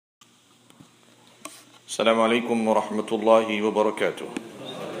السلام عليكم ورحمة الله وبركاته.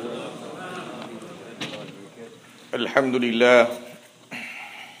 الحمد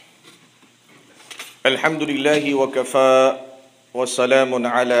لله وكفى وسلام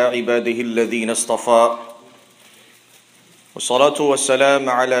على عباده الذين اصطفى والصلاة والسلام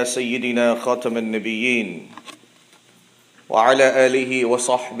على سيدنا خاتم النبيين وعلى آله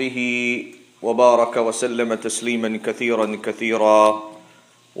وصحبه وبارك وسلم تسليما كثيرا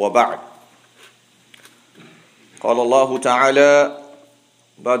وبعد. قال الله تعالى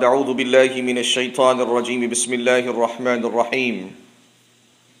بعد أعوذ بالله من الشيطان الرجيم بسم الله الرحمن الرحيم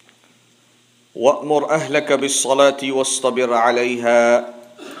وأمر أهلك بالصلاة واصطبر عليها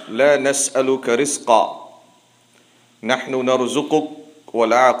لا نسألك رزقا نحن نرزقك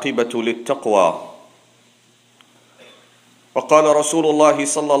والعاقبة للتقوى. وقال رسول الله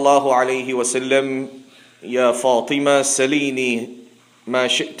صلى الله عليه وسلم يا فاطمة سليني ما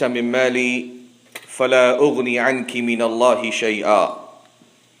شئت من مالي فلا أغني عنك من الله شيئا.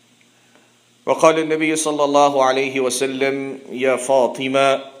 وقال النبي صلى الله عليه وسلم يا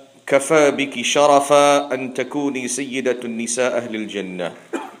فاطمة كفى بك شرفا أن تكوني سيدة النساء أهل الجنة.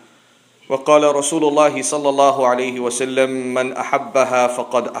 وقال رسول الله صلى الله عليه وسلم من أحبها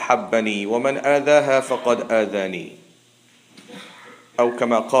فقد أحبني ومن آذاها فقد آذاني أو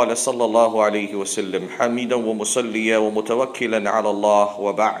كما قال صلى الله عليه وسلم حميدا ومصليا ومتوكلا على الله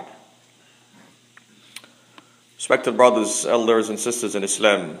وبعد. Respected brothers, elders and sisters in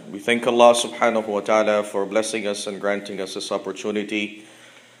Islam, we thank Allah subhanahu wa ta'ala for blessing us and granting us this opportunity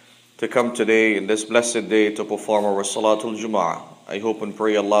to come today in this blessed day to perform our Salatul Jum'ah. I hope and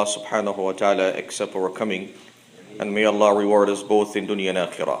pray Allah subhanahu wa ta'ala accept our coming and may Allah reward us both in dunya and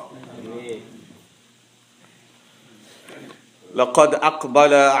akhirah. لقد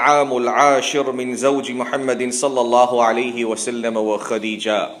أقبل عام العاشر من زوج محمد صلى الله عليه وسلم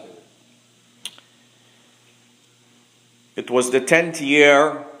وخديجة. It was the 10th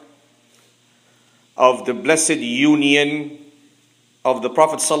year of the blessed union of the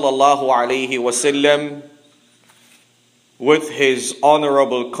Prophet sallallahu alaihi wasallam with his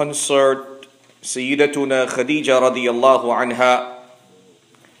honorable consort Sayyidatuna Khadija Radi Allahu Anha,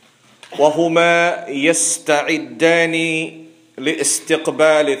 وهما يستعدان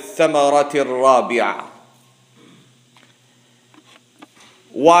لاستقبال الثمرة الرابعة.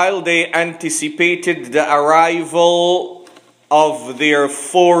 While they anticipated the arrival of their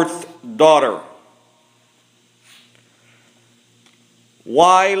fourth daughter,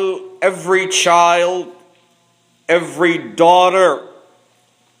 while every child, every daughter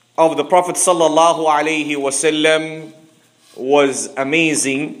of the Prophet sallallahu alaihi wasallam was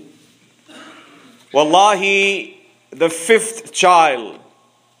amazing, wallahi, the fifth child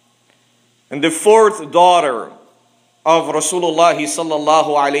and the fourth daughter of Rasulullah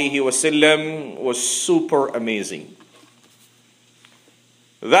sallallahu alaihi wasallam was super amazing.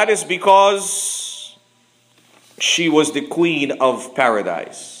 That is because she was the queen of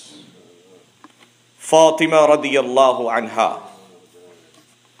paradise, Fatima Radi Allahu Anha.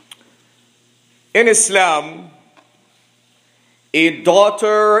 In Islam, a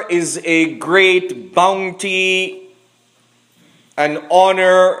daughter is a great bounty and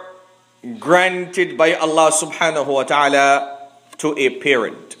honor granted by Allah subhanahu wa ta'ala to a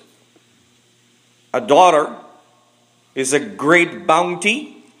parent. A daughter is a great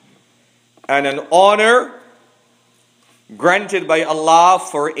bounty and an honor granted by Allah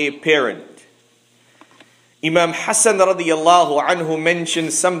for a parent. Imam Hassan Radi Allahu Anhu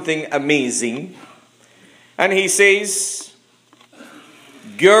mentioned something amazing, and he says,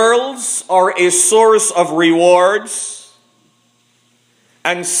 girls are a source of rewards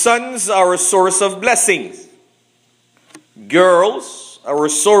and sons are a source of blessings. Girls are a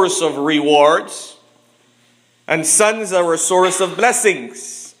source of rewards and sons are a source of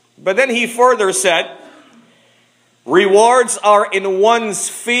blessings. But then he further said, rewards are in one's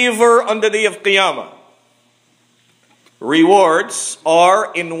favor on the day of Qiyamah. Rewards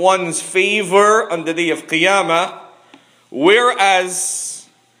are in one's favor on the day of Qiyamah, whereas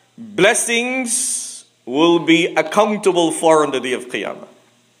blessings will be accountable for on the day of Qiyamah.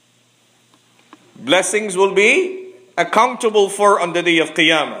 Blessings will be accountable for on the day of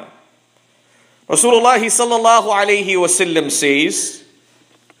Qiyamah. Rasulullah sallallahu alayhi wasallam says,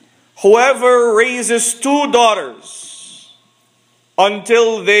 whoever raises two daughters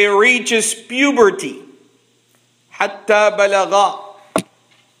until they reaches puberty, hatta balagha,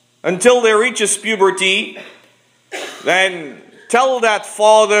 until they reaches puberty, then tell that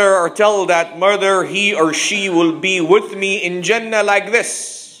father or tell that mother he or she will be with me in Jannah like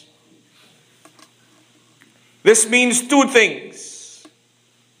this. This means two things.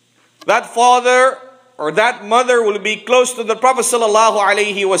 That father or that mother will be close to the Prophet sallallahu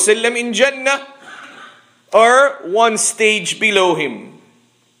alaihi wasallam in Jannah, or one stage below him.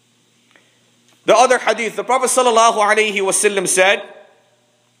 The other hadith, the Prophet sallallahu alaihi wasallam said,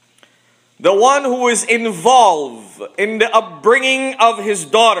 the one who is involved in the upbringing of his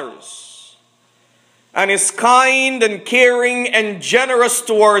daughters and is kind and caring and generous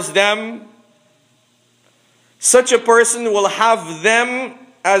towards them, such a person will have them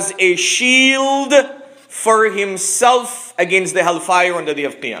as a shield for himself against the hellfire on the day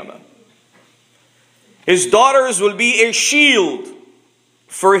of Qiyamah. His daughters will be a shield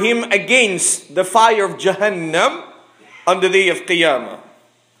for him against the fire of Jahannam on the day of Qiyamah.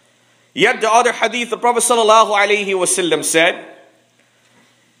 Yet the other hadith, the Prophet ﷺ said,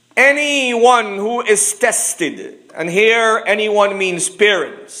 anyone who is tested, and here anyone means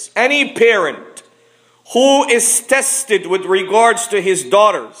parents, any parent who is tested with regards to his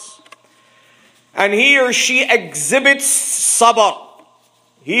daughters, and he or she exhibits sabr,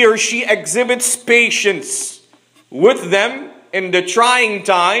 he or she exhibits patience with them in the trying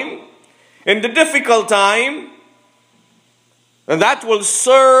time, in the difficult time, and that will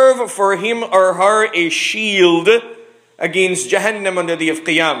serve for him or her a shield against Jahannam on the day of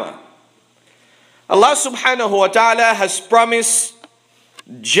Qiyamah. Allah subhanahu wa ta'ala has promised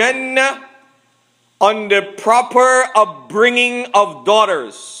Jannah on the proper upbringing of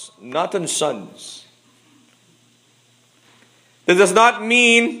daughters, not on sons. That does not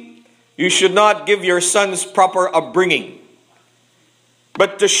mean you should not give your sons proper upbringing.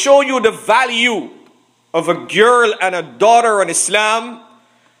 But to show you the value of a girl and a daughter in Islam,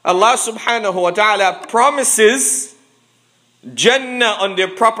 Allah subhanahu wa ta'ala promises Jannah on their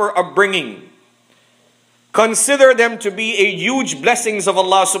proper upbringing. Consider them to be a huge blessings of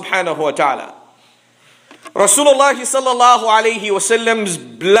Allah subhanahu wa ta'ala. Rasulullah sallallahu alayhi wasallam's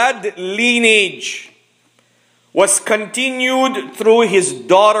blood lineage was continued through his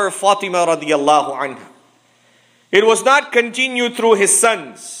daughter Fatima Radi Allahu Anha. It was not continued through his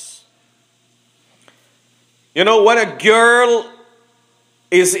sons. You know, when a girl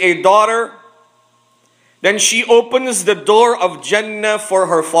is a daughter, then she opens the door of Jannah for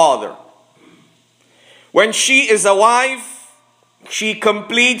her father. When she is a wife, she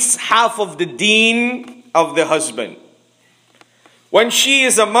completes half of the deen of the husband. When she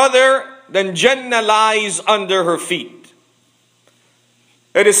is a mother, then Jannah lies under her feet.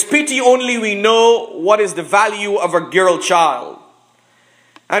 It is pity only we know what is the value of a girl child.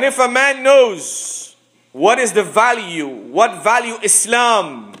 And if a man knows what is the value, what value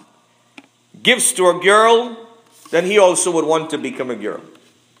Islam gives to a girl, then he also would want to become a girl.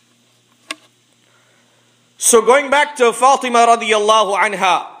 So going back to Fatima Radi Allahu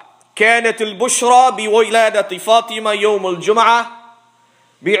Anha, كانت البشرى بولادة فاطمة يوم الجمعة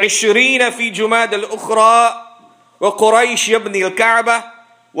ب20 في جماد الأخرى وقريش يبني الكعبة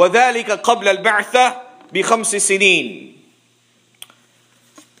وذلك قبل البعثة ب5 سنين.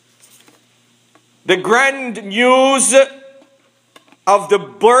 The grand news of the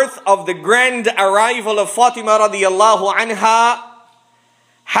birth of the grand arrival of Fatima radiallahu anha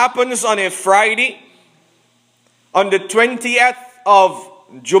happens on a Friday, on the 20th of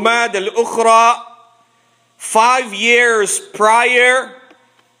Jumad al-Ukhra, 5 years prior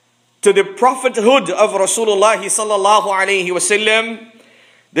to the prophethood of Rasulullah sallallahu alayhi wasallam,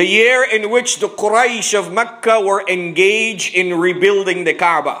 the year in which the Quraysh of Mecca were engaged in rebuilding the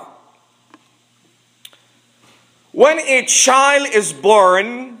Kaaba. When a child is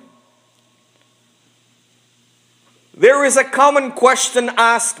born, there is a common question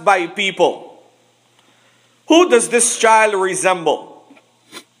asked by people. Who does this child resemble?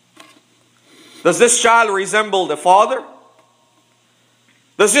 Does this child resemble the father?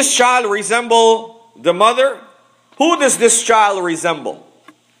 Does this child resemble the mother? Who does this child resemble?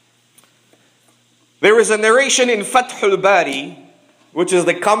 There is a narration in Fath al-Bari, which is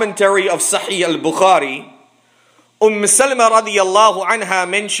the commentary of Sahih al-Bukhari. Salma Radi Allahu Anha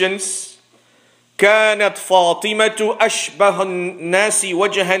mentions, كانت فاطمة أشبه الناس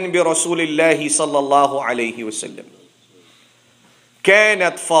وجها برسول الله صلى الله عليه وسلم.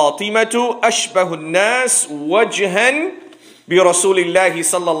 كانت فاطمة أشبه الناس وجها برسول الله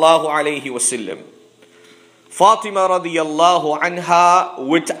صلى الله عليه وسلم. Fatima radiallahu anha,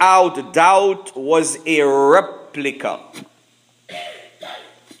 without doubt, was a replica.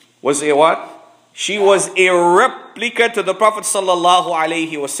 Was a what? She was a replica to the Prophet sallallahu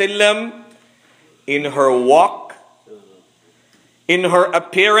alaihi wasallam in her walk, in her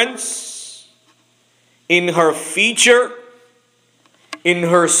appearance, in her feature, in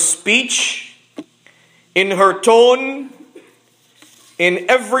her speech, in her tone, in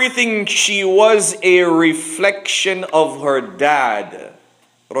everything she was a reflection of her dad,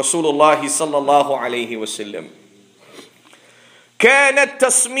 Rasulullah sallallahu alayhi wasallam. كانت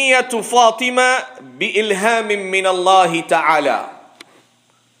تسمية فاطمة بإلهام من الله تعالى.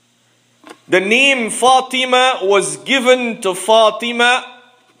 The name Fatima was given to Fatima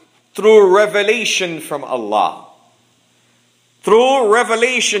through revelation from Allah. Through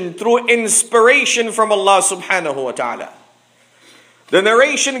revelation, through inspiration from Allah subhanahu wa ta'ala. The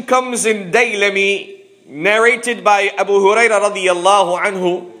narration comes in Daylami, narrated by Abu Huraira Radi Allahu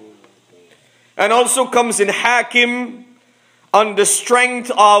Anhu, and also comes in Hakim on the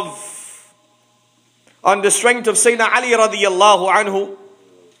strength of Sayyidina Ali Radi Allahu Anhu.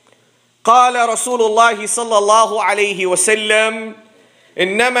 قال رسول الله صلى الله عليه وسلم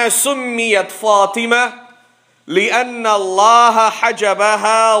إنما سميت فاطمة لأن الله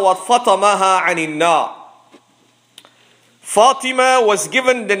حجبها وفطمها عن النار. Fatima was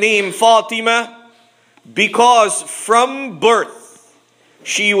given the name Fatima because from birth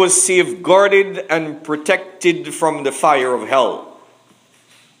she was safeguarded and protected from the fire of hell.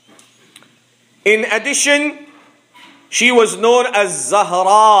 In addition, she was known as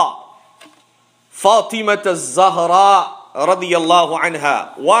az-Zahra, Fatima az-Zahra Radi Allahu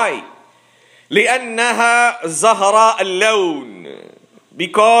Anha. Why? لأنها زهراء اللون,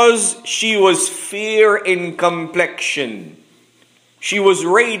 because she was fair in complexion. She was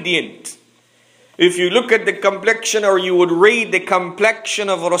radiant. If you look at the complexion, or you would read the complexion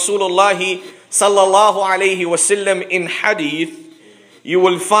of Rasulullah sallallahu alayhi wasallam in hadith, you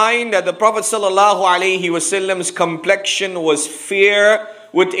will find that the Prophet sallallahu alayhi wasallam's complexion was fair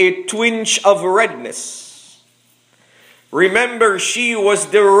with a twinge of redness. Remember, she was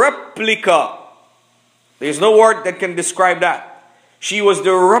the replica. There's no word that can describe that. She was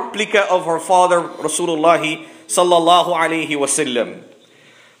the replica of her father Rasulullah sallallahu alayhi wasallam.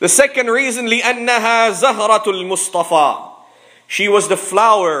 The second reason, لأنها زهرة المصطفى. She was the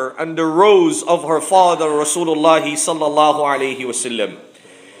flower and the rose of her father Rasulullah sallallahu alayhi wasallam.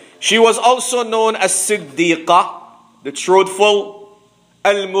 She was also known as Siddiqa, the truthful,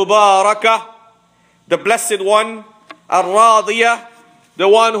 Al-Mubarakah, the blessed one, Al-Radiyah, the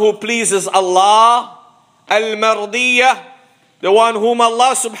one who pleases Allah, Al-Mardiyah, the one whom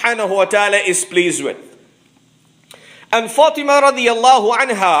Allah subhanahu wa ta'ala is pleased with. And Fatima Radi Allahu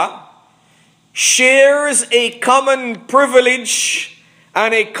Anha shares a common privilege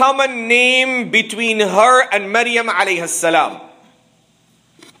and a common name between her and Maryam alayhi salam.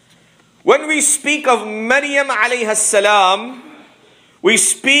 When we speak of Maryam alayhi salam, we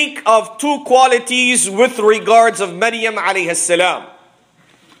speak of two qualities with regards of Maryam alayhi salam.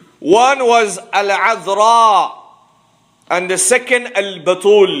 One was Al-Azra, and the second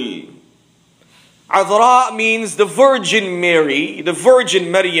Al-Batul. Azra means the Virgin Mary, the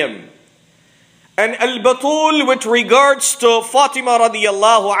Virgin Maryam. And Al-Batul, with regards to Fatima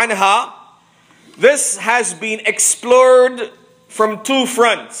radiallahu anha, this has been explored from two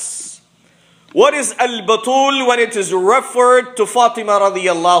fronts. What is Al-Batul when it is referred to Fatima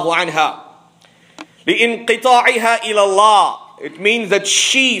radiallahu anha? لِإِنْقِطَاعِهَا إِلَى اللَّهِ. It means that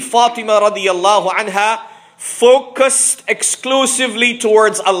she, Fatima radiallahu anha, focused exclusively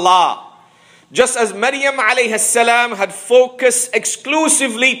towards Allah. Just as Maryam alayhi salam had focused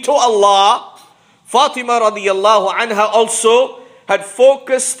exclusively to Allah, Fatima radiallahu anha also had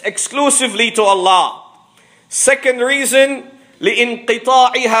focused exclusively to Allah. Second reason,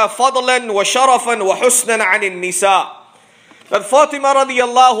 لِإِنْقِطَاعِهَا فَضْلًا وَشَرَفًا وَحُسْنًا عَنِ النِّسَاءِ. That Fatima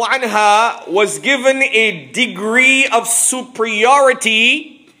radiallahu anha was given a degree of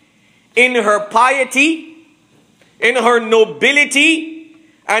superiority in her piety, in her nobility,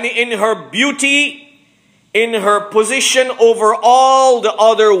 and in her beauty, in her position over all the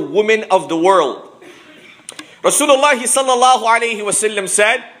other women of the world. Rasulullah sallallahu alayhi wasallam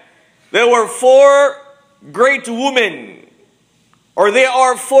said, there were four great women, or there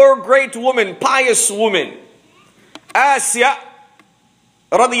are four great women, pious women. Asya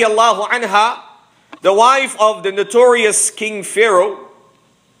radiyallahu anha, the wife of the notorious King Pharaoh.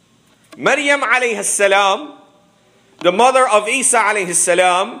 Maryam alayhi salam, the mother of Isa alayhi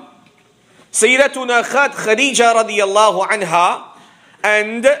salam. Sayyidatuna Khadija radiyallahu anha,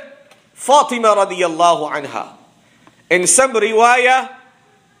 and Fatima radiyallahu anha. In some riwayah,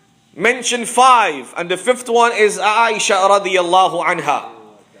 mention five, and the fifth one is Aisha radiyallahu anha.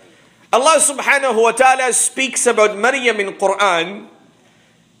 Allah subhanahu wa ta'ala speaks about Maryam in Quran.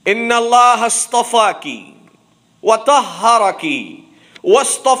 Inna Allah astafaki wa tahharaki wa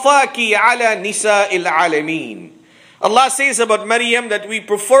astafaki ala nisa'il alameen. Allah says about Maryam that we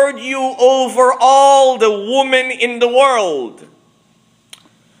preferred you over all the women in the world.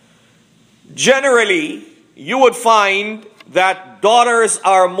 generally, you would find that daughters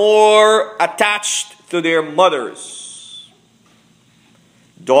are more attached to their mothers.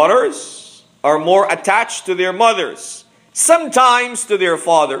 Daughters are more attached to their mothers, sometimes to their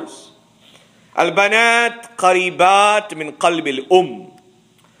fathers. Al-banat qaribat min qalbi al-um.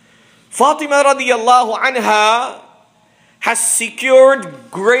 Fatima Radi Allahu Anha has secured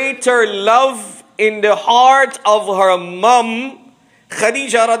greater love in the heart of her mom,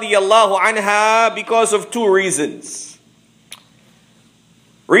 Khadija Radi Allahu Anha, because of two reasons.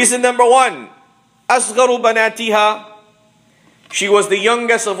 Reason number one, asgharu banatiha. She was the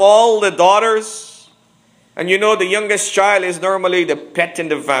youngest of all the daughters. And you know the youngest child is normally the pet in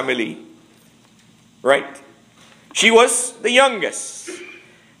the family. Right? She was the youngest.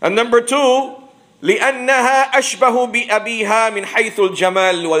 And number two, لأنها أشبه بأبيها من حيث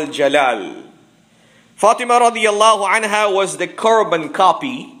الجمال والجلال. Fatima Radi Allahu Anha was the carbon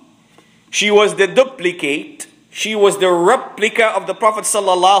copy. She was the duplicate. She was the replica of the Prophet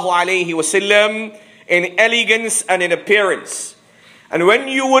sallallahu alaihi wasallam in elegance and in appearance. And when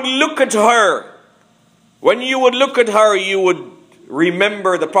you would look at her, you would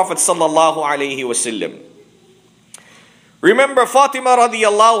remember the Prophet sallallahu alaihi wasallam. Remember, Fatima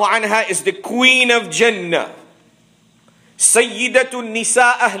radiallahu anha is the queen of Jannah. Sayyidatun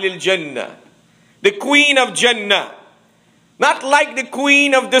Nisa Ahlil Jannah. The queen of Jannah. Not like the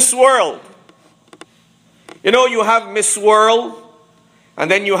queen of this world. You know, you have Miss World, and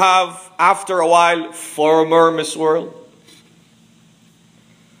then you have, after a while, former Miss World.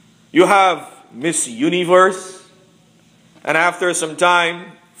 You have Miss Universe, and after some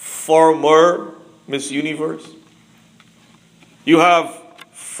time, former Miss Universe. You have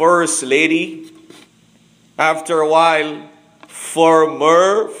First Lady. After a while,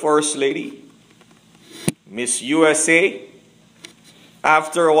 former First Lady. Miss USA.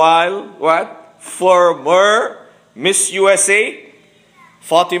 After a while, what? Former Miss USA.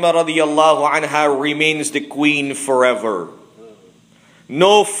 Fatima radiallahu anha remains the queen forever.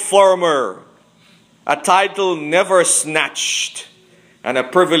 No former. A title never snatched. And a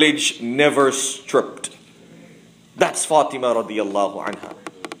privilege never stripped. That's Fatima radiallahu anha.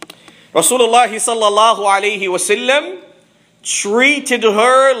 Rasulullah sallallahu alayhi wasallam treated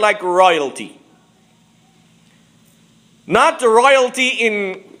her like royalty. Not royalty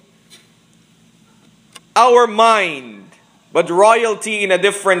in our mind, but royalty in a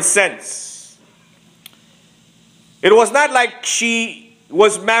different sense. It was not like she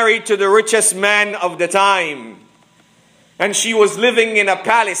was married to the richest man of the time, and she was living in a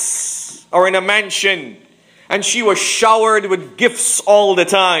palace or in a mansion, and she was showered with gifts all the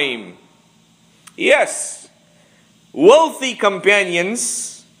time. Yes, wealthy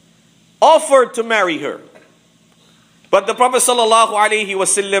companions offered to marry her. But the Prophet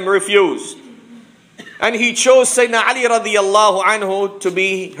ﷺ refused. And he chose Sayyidina Ali radiyallahu anhu to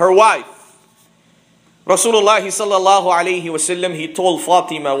be her wife. Rasulullah ﷺ, he told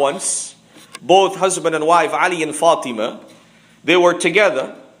Fatima once, both husband and wife, Ali and Fatima, they were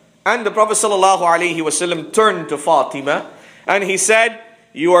together. And the Prophet ﷺ turned to Fatima and he said,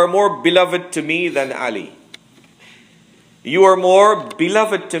 "You are more beloved to me than Ali. You are more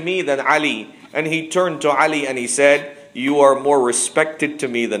beloved to me than Ali." And he turned to Ali and he said, "You are more respected to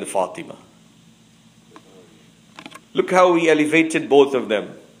me than Fatima." Look how he elevated both of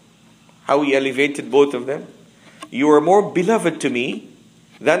them. How he elevated both of them. You are more beloved to me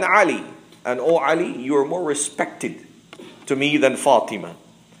than Ali. And oh Ali, you are more respected to me than Fatima.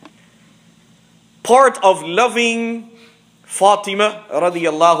 Part of loving Fatima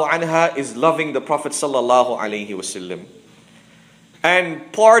radiyallahu anha is loving the Prophet sallallahu alaihi wasallam.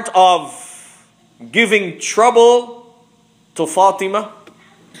 And part of giving trouble to Fatima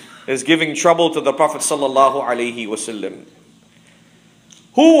is giving trouble to the Prophet sallallahu alaihi wasallam.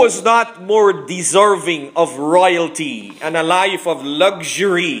 Who was not more deserving of royalty and a life of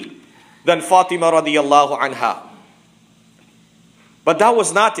luxury than Fatima radiyallahu anha? But that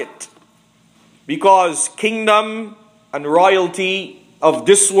was not it. Because kingdom and royalty of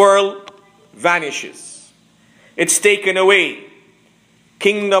this world vanishes. It's taken away.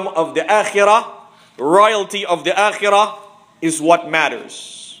 Kingdom of the akhirah, royalty of the akhirah is what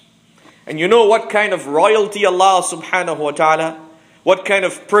matters. And you know what kind of royalty Allah subhanahu wa ta'ala, what kind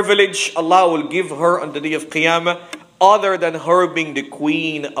of privilege Allah will give her on the day of Qiyamah, other than her being the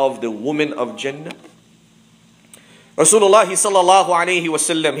queen of the women of Jannah? Rasulullah sallallahu alayhi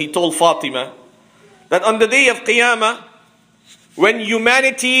wasallam, he told Fatima that on the day of Qiyamah, when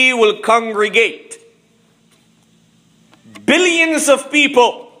humanity will congregate, billions of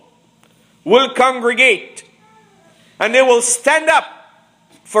people will congregate, and they will stand up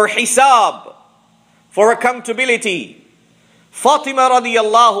for hisab, for accountability, Fatima Radi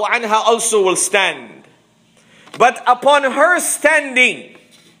Allahu Anha also will stand. But upon her standing,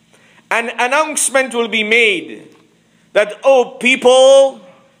 an announcement will be made that, oh people,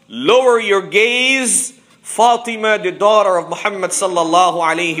 lower your gaze. Fatima, the daughter of Muhammad sallallahu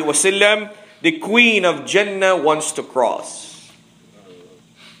alayhi wasallam, the queen of Jannah, wants to cross.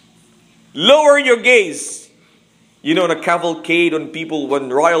 Lower your gaze. You know, the cavalcade on people when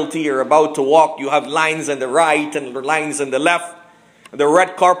royalty are about to walk, you have lines on the right and lines on the left. The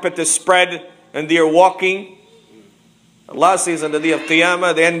red carpet is spread and they are walking. Allah says on the day of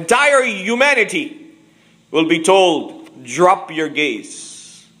Qiyamah, the entire humanity will be told, drop your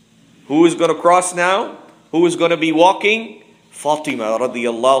gaze. Who is going to cross now? Who is going to be walking? Fatima Radi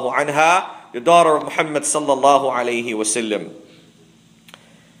Allahu Anha, the daughter of Muhammad sallallahu alayhi wasallam.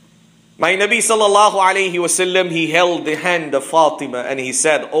 My Nabi sallallahu alayhi wasallam, he held the hand of Fatima and he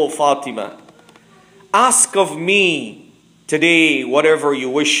said, oh Fatima, ask of me today whatever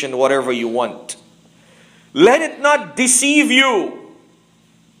you wish and whatever you want. Let it not deceive you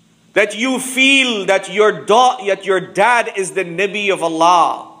that you feel that your dad is the Nabi of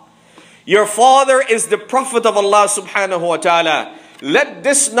Allah. Your father is the Prophet of Allah subhanahu wa ta'ala. Let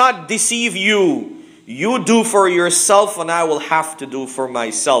this not deceive you. You do for yourself and I will have to do for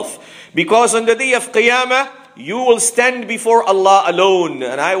myself. Because on the day of Qiyamah, you will stand before Allah alone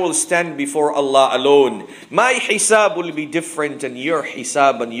and I will stand before Allah alone. My hisab will be different and your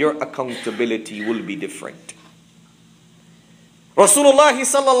hisab and your accountability will be different. Rasulullah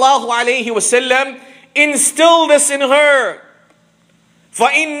sallallahu alayhi wasallam instilled this in her.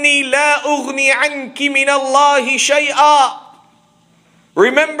 فَإِنِّي لَا أُغْنِي عَنْكِ مِنَ اللَّهِ شَيْئًا.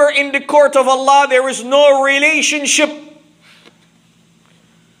 Remember, in the court of Allah there is no relationship.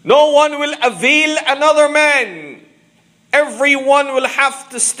 No one will avail another man. Everyone will have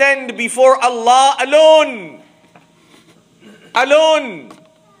to stand before Allah alone. Alone.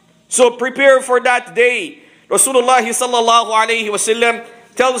 So prepare for that day. Rasulullah sallallahu alayhi wasallam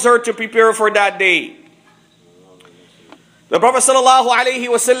tells her to prepare for that day. The Prophet sallallahu alayhi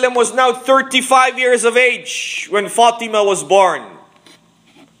wasallam was now 35 years of age when Fatima was born.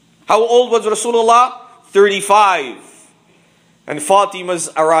 How old was Rasulullah? 35. And Fatima's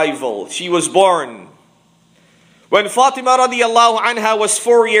arrival, she was born. When Fatima Radi Allahu Anha was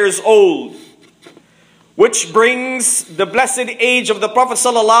 4 years old, which brings the blessed age of the Prophet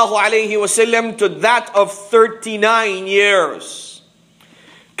sallallahu alayhi wasallam to that of 39 years.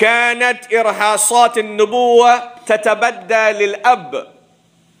 كانت إرهاصات النبوة تتبدى للأب.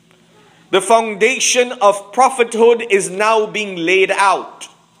 The foundation of prophethood is now being laid out.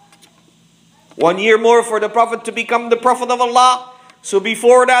 1 year more for the Prophet to become the Prophet of Allah. So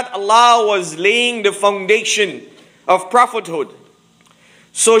before that, Allah was laying the foundation of prophethood.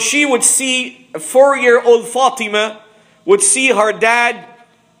 So she would see, a 4-year-old Fatima would see her dad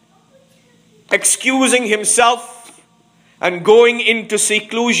excusing himself and going into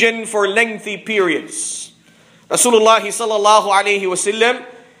seclusion for lengthy periods. Rasulullah sallallahu alayhi wasallam,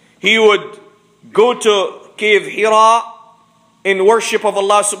 he would go to cave Hira in worship of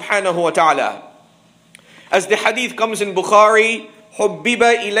Allah subhanahu wa ta'ala. As the hadith comes in Bukhari, حُبِّبَ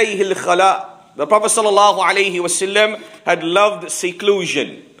إِلَيْهِ الْخَلَاء. The Prophet sallallahu alayhi wasallam had loved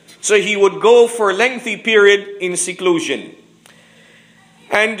seclusion. So he would go for a lengthy period in seclusion.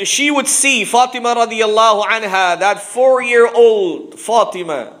 And she would see, Fatima Radi Allahu Anha, that 4-year-old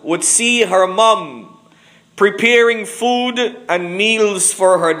Fatima would see her mom preparing food and meals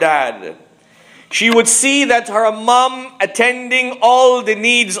for her dad. She would see that her mom attending all the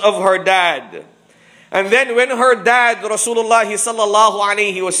needs of her dad. And then when her dad, Rasulullah sallallahu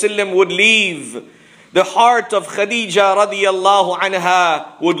alayhi wasallam, would leave, the heart of Khadija radiyallahu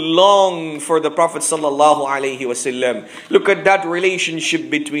anha would long for the Prophet sallallahu alayhi wasallam. Look at that relationship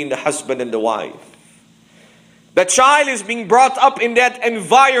between the husband and the wife. The child is being brought up in that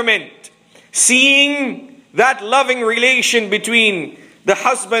environment, seeing that loving relation between the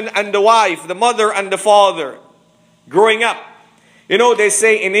husband and the wife, the mother and the father, growing up. You know, they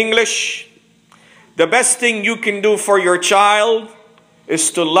say in English, the best thing you can do for your child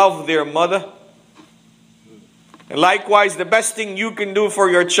is to love their mother. And likewise, the best thing you can do for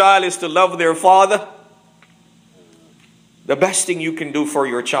your child is to love their father. The best thing you can do for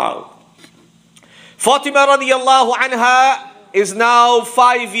your child. Fatima radiyallahu anha is now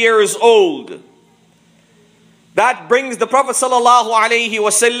 5 years old. That brings the Prophet sallallahu alaihi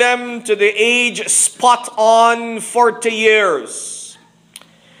wasallam to the age spot on 40 years.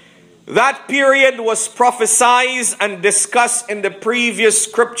 That period was prophesied and discussed in the previous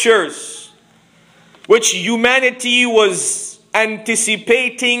scriptures, which humanity was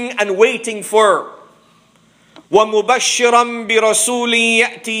anticipating and waiting for. وَمُبَشِّرًا بِرَسُولٍ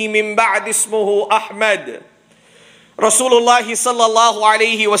يَأْتِي مِنْ بَعْدِ اسْمُهُ أَحْمَدٍ. Rasulullah sallallahu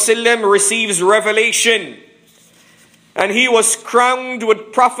alayhi wasallam receives revelation, and he was crowned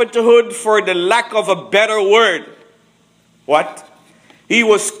with prophethood for the lack of a better word. What? He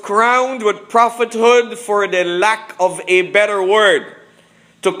was crowned with prophethood for the lack of a better word.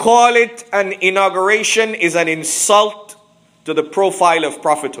 To call it an inauguration is an insult to the profile of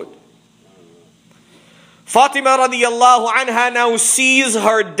prophethood. Fatima Radi Allahu Anha now sees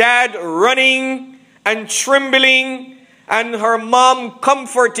her dad running and trembling and her mom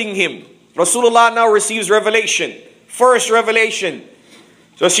comforting him. Rasulullah now receives revelation. First revelation.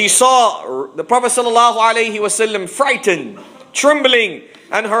 So she saw the Prophet sallallahu alaihi wasallam frightened, trembling,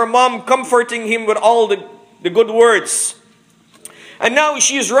 and her mom comforting him with all the good words. And now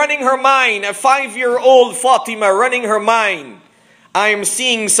she's running her mind, a 5-year-old Fatima running her mind. I am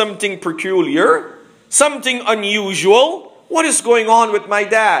seeing something peculiar, something unusual. What is going on with my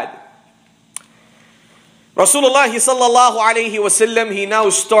dad? Rasulullah sallallahu alaihi wasallam, he now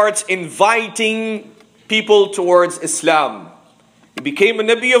starts inviting people towards Islam. He became a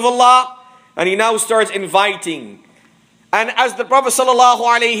Nabi of Allah, and he now starts inviting. And as the Prophet sallallahu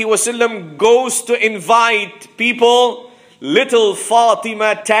alaihi wasallam goes to invite people, little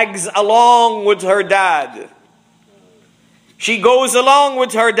Fatima tags along with her dad. She goes along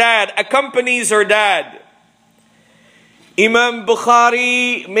with her dad, accompanies her dad. Imam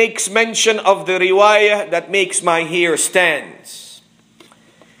Bukhari makes mention of the riwayah that makes my hair stand.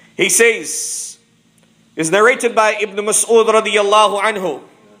 He says, is narrated by Ibn Mas'ud Radi Allahu Anhu.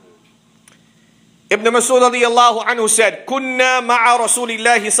 Ibn Mas'ud Radi Allahu Anhu said, كنا مع رسول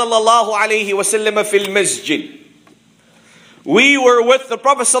الله صلى الله عليه وسلم في المسجد. We were with the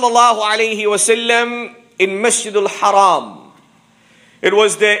Prophet صلى الله عليه وسلم in Masjid al-Haram. It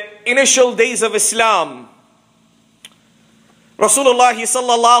was the initial days of Islam. Rasulullah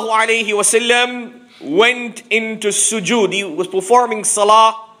sallallahu alayhi wasallam went into sujood. He was performing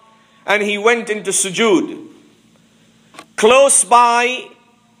salah and he went into sujood. Close by,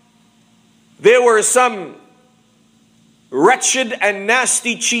 there were some wretched and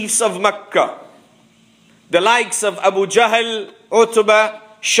nasty chiefs of Mecca. The likes of Abu Jahl, Utbah,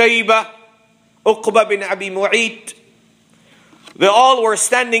 Shayba, Uqba bin Abi Mu'ayt. They all were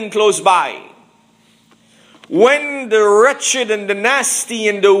standing close by. When the wretched and the nasty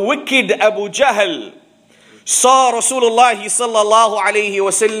and the wicked Abu Jahl saw Rasulullah sallallahu alayhi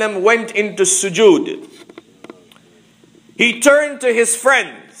wasallam went into sujood, he turned to his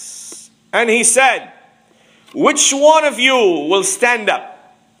friends and he said, which one of you will stand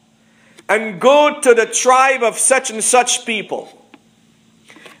up and go to the tribe of such and such people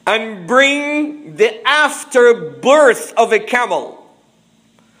and bring the afterbirth of a camel?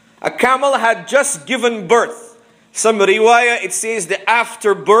 A camel had just given birth. Some riwayah it says the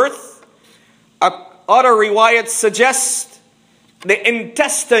afterbirth. Other riwayat suggests the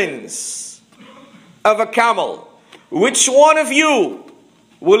intestines of a camel. Which one of you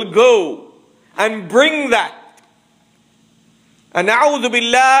will go and bring that? And a'udhu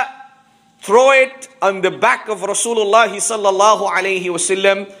billah, throw it on the back of Rasulullah sallallahu alayhi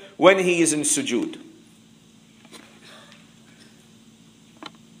wasallam when he is in sujood.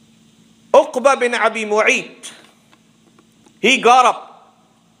 Uqba bin Abi Mu'ayt, he got up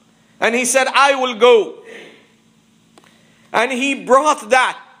and he said, I will go. And he brought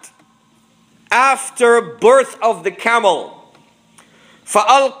that after birth of the camel.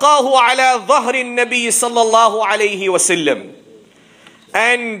 فَأَلْقَاهُ عَلَى ظَهْرِ النَّبِيِّ صَلَّى اللَّهُ عَلَيْهِ وَسَلَّمَ.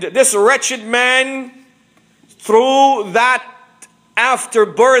 And this wretched man threw that after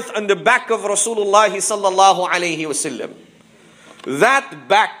birth on the back of Rasulullah sallallahu alayhi wasallam. That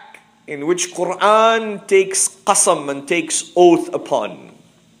back in which Quran takes qasam and takes oath upon.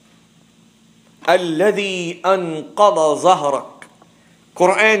 الَّذِي أَنْقَضَ ظَهْرَكَ.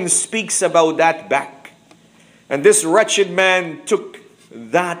 Quran speaks about that back. And this wretched man took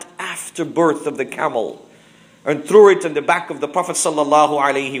that afterbirth of the camel and threw it in the back of the Prophet sallallahu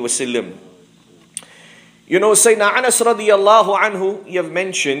alaihi wasallam. You know, Sayyidina Anas radiallahu anhu, you have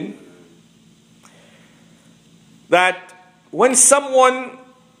mentioned that when someone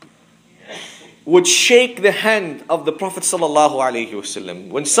would shake the hand of the Prophet sallallahu alaihi wasallam,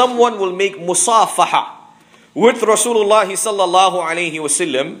 when someone will make musafaha with Rasulullah sallallahu alaihi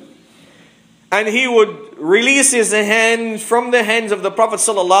wasallam, and he would release his hand from the hands of the Prophet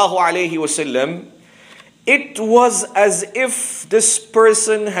sallallahu alaihi wasallam, it was as if this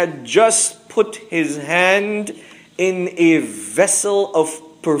person had just put his hand in a vessel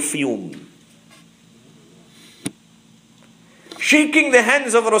of perfume. shaking the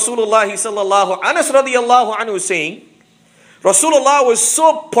hands of Rasulullah sallallahu. Anas radiallahu anhu saying, Rasulullah was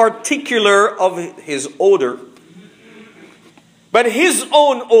so particular of his odor, but his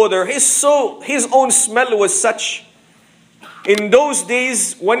own odor, his own smell was such. In those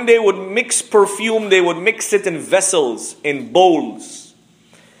days, when they would mix perfume, they would mix it in vessels, in bowls.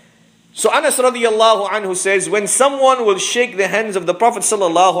 So Anas radiallahu anhu says, when someone will shake the hands of the Prophet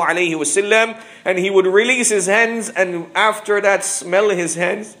sallallahu alaihi wasallam, and he would release his hands, and after that smell his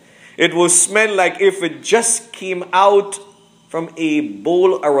hands, it will smell like if it just came out from a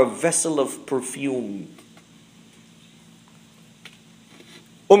bowl or a vessel of perfume.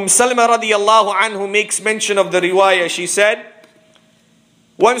 Salma radiallahu anhu makes mention of the riwayah. She said,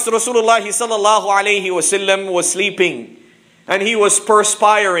 once Rasulullah sallallahu alayhi wasallam was sleeping and he was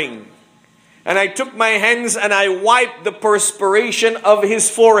perspiring, and I took my hands and I wiped the perspiration of his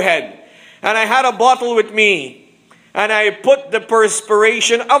forehead, and I had a bottle with me, and I put the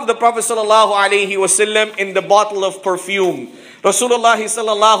perspiration of the Prophet sallallahu alayhi wasallam in the bottle of perfume. Rasulullah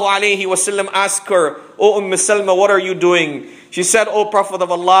sallallahu alayhi wasallam asked her, "O Salma, what are you doing?" She said, "O Prophet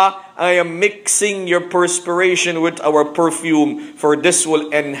of Allah, I am mixing your perspiration with our perfume, for this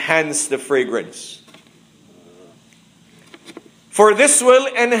will enhance the fragrance." For this will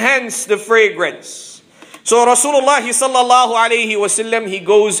enhance the fragrance. So Rasulullah sallallahu alayhi wasallam, he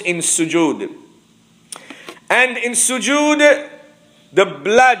goes in sujood. And in sujood, the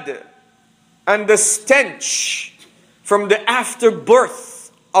blood and the stench from the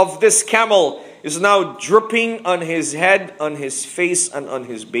afterbirth of this camel is now dripping on his head, on his face, and on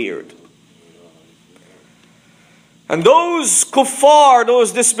his beard. And those kuffar,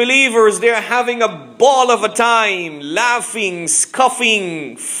 those disbelievers, they're having a ball of a time, laughing,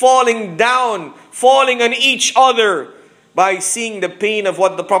 scoffing, falling down, falling on each other by seeing the pain of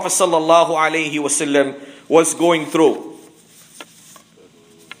what the Prophet sallallahu alaihi wasallam was going through.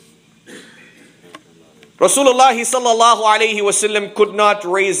 Rasulullah sallallahu alayhi wasallam could not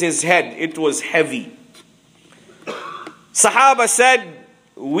raise his head. It was heavy. Sahaba said,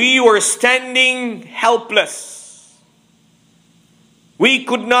 we were standing helpless. We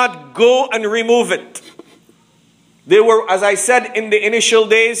could not go and remove it. They were, as I said in the initial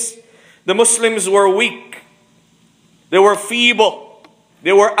days, the Muslims were weak. They were feeble.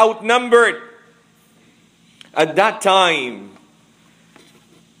 They were outnumbered. At that time,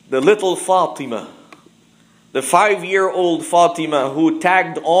 the little Fatima, the 5-year-old Fatima who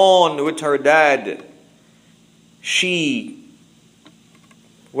tagged on with her dad, she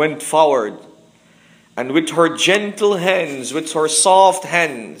went forward and with her gentle hands, with her soft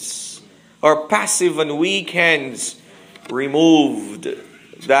hands, her passive and weak hands, removed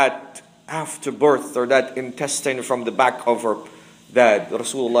that afterbirth or that intestine from the back of her dad,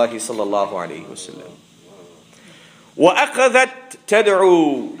 Rasulullah sallallahu alayhi wasallam. وَأَخَذَتْ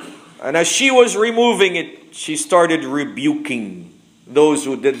تَدْعُو. And as she was removing it, she started rebuking those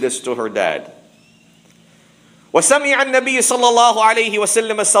who did this to her dad. وَسَمِعَ النَّبِيُّ صَلَّى اللَّهُ عَلَيْهِ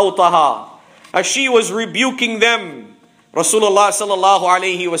وَسَلَّمَ صَوْتَهَا. As she was rebuking them, Rasulullah sallallahu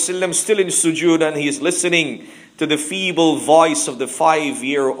alayhi wasallam still in sujood, and he is listening to the feeble voice of the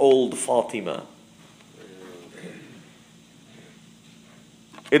 5-year-old Fatima.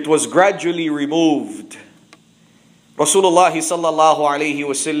 It was gradually removed. Rasulullah sallallahu alayhi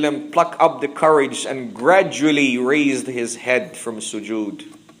wasallam plucked up the courage and gradually raised his head from sujood.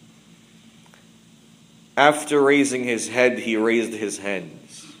 After raising his head, he raised his hands.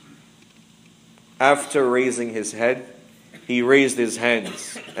 After raising his head, he raised his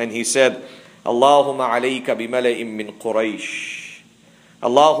hands and he said, Allahumma alayka bi mala'im min Quraysh.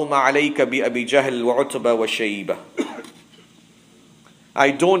 Allahumma alayka bi Abi Jahl wa Utba wa Shayba. I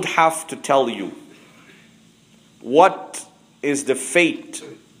don't have to tell you what is the fate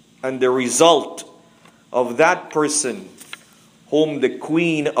and the result of that person whom the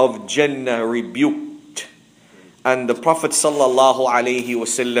Queen of Jannah rebuked. And the Prophet sallallahu alaihi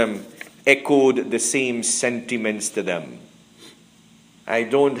wasallam echoed the same sentiments to them. I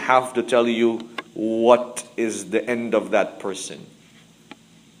don't have to tell you what is the end of that person.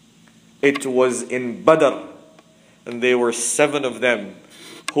 It was in Badr, and there were 7 of them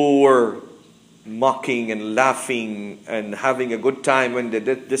who were mocking and laughing and having a good time when they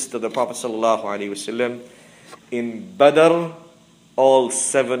did this to the Prophet sallallahu alaihi wasallam. In Badr, all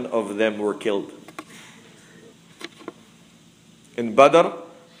 7 of them were killed. In Badr,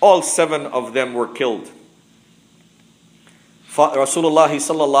 all 7 of them were killed. Rasulullah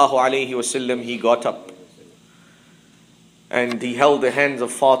sallallahu alaihi wasallam, he got up and he held the hands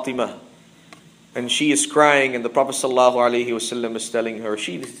of Fatima, and she is crying, and the Prophet sallallahu alaihi wasallam is telling her,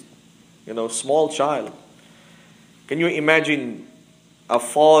 she's, small child, Can you imagine a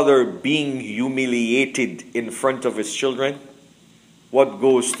father being humiliated in front of his children? What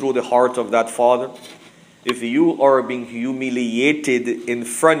goes through the heart of that father? If you are being humiliated in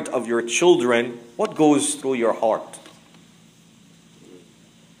front of your children, what goes through your heart?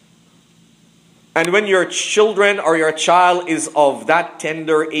 And when your children or your child is of that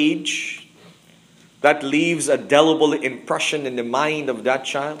tender age, that leaves a delible impression in the mind of that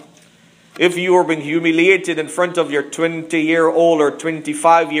child. If you are being humiliated in front of your 20-year-old or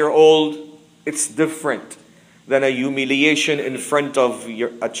 25-year-old, it's different than a humiliation in front of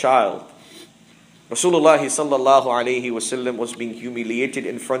a child. Rasulullah sallallahu alayhi wasallam was being humiliated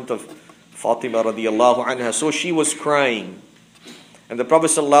in front of Fatima Radi Allahu Anha. So she was crying. And the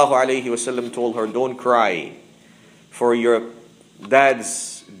Prophet sallallahu alayhi wasallam told her, don't cry, for your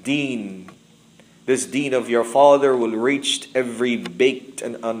dad's deen, this deen of your father will reach every baked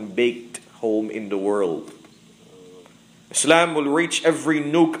and unbaked home in the world. Islam will reach every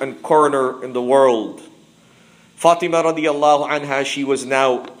nook and corner in the world. Fatima Radi Allahu Anha, she was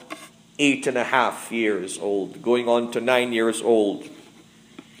now 8.5 years old, going on to 9 years old.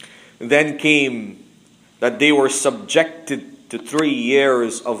 Then came that they were subjected to 3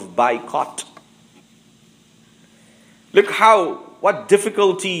 years of boycott. Look what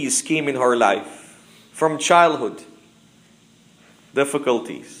difficulties came in her life from childhood.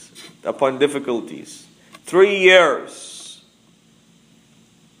 Difficulties upon difficulties. 3 years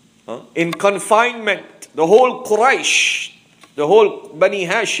in confinement. The whole Quraysh, the whole Bani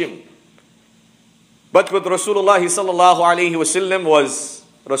Hashim. But with Rasulullah sallallahu alayhi wasallam was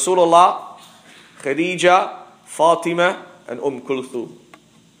Rasulullah, Khadija, Fatima, and Kulthum.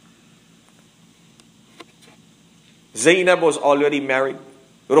 Zainab was already married.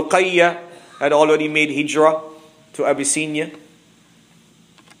 Ruqayya had already made hijrah to Abyssinia.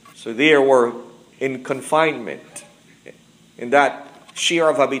 So they were in confinement in that Shir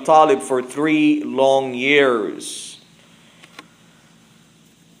of Abi Talib for 3 long years.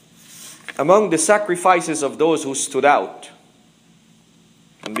 Among the sacrifices of those who stood out,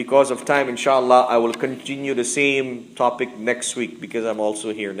 and because of time, inshallah, I will continue the same topic next week because I'm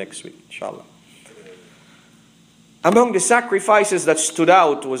also here next week, inshallah. Among the sacrifices that stood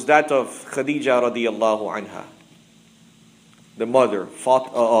out was that of Khadija Radi Allahu Anha, the mother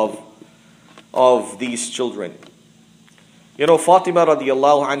of these children. You know, Fatima Radi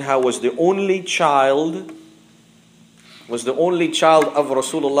Allahu Anha was the only child of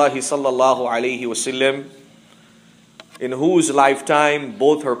Rasulullah sallallahu alayhi wasallam in whose lifetime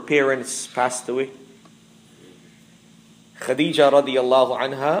both her parents passed away. Khadija Radi Allahu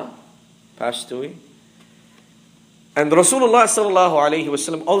Anha passed away. And Rasulullah sallallahu alayhi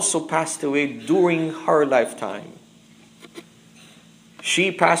wasallam also passed away during her lifetime.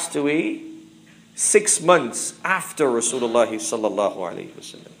 She passed away 6 months after Rasulullah sallallahu alayhi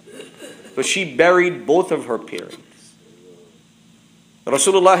wasallam. So she buried both of her parents.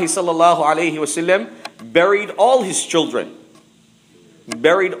 Rasulullah sallallahu alayhi wasallam buried all his children.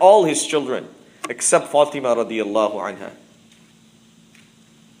 Buried all his children except Fatima radiyallahu anha.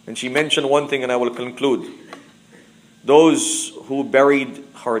 And she mentioned one thing, and I will conclude. Those who buried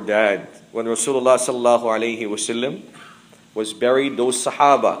her dad when Rasulullah sallallahu alayhi wasallam was buried, those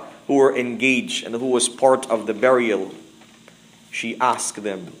Sahaba who were engaged and who was part of the burial, she asked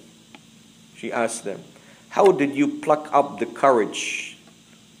them, how did you pluck up the courage?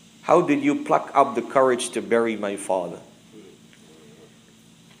 How did you pluck up the courage to bury my father?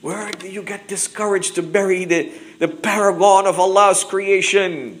 Where did you get this courage to bury the paragon of Allah's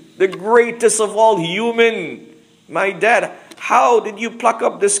creation, the greatest of all human, my dad? How did you pluck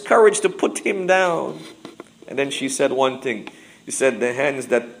up this courage to put him down? And then she said one thing. She said, the hands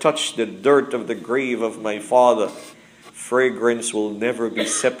that touch the dirt of the grave of my father, fragrance will never be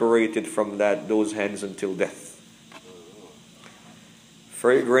separated from those hands until death.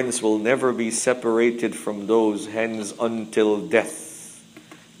 Fragrance will never be separated from those hands until death.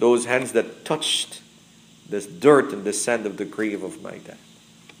 Those hands that touched the dirt and the sand of the grave of my dad.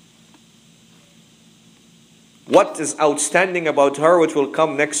 What is outstanding about her, which will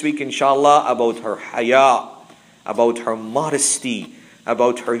come next week inshallah, about her haya, about her modesty,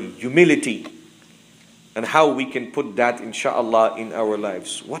 about her humility, and how we can put that inshallah in our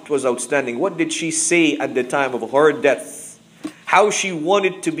lives. What was outstanding? What did she say at the time of her death? How she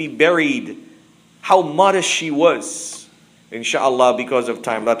wanted to be buried, how modest she was. Inshallah, because of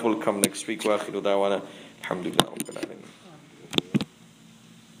time, that will come next week. Wa akhiru da'wana, alhamdulillah.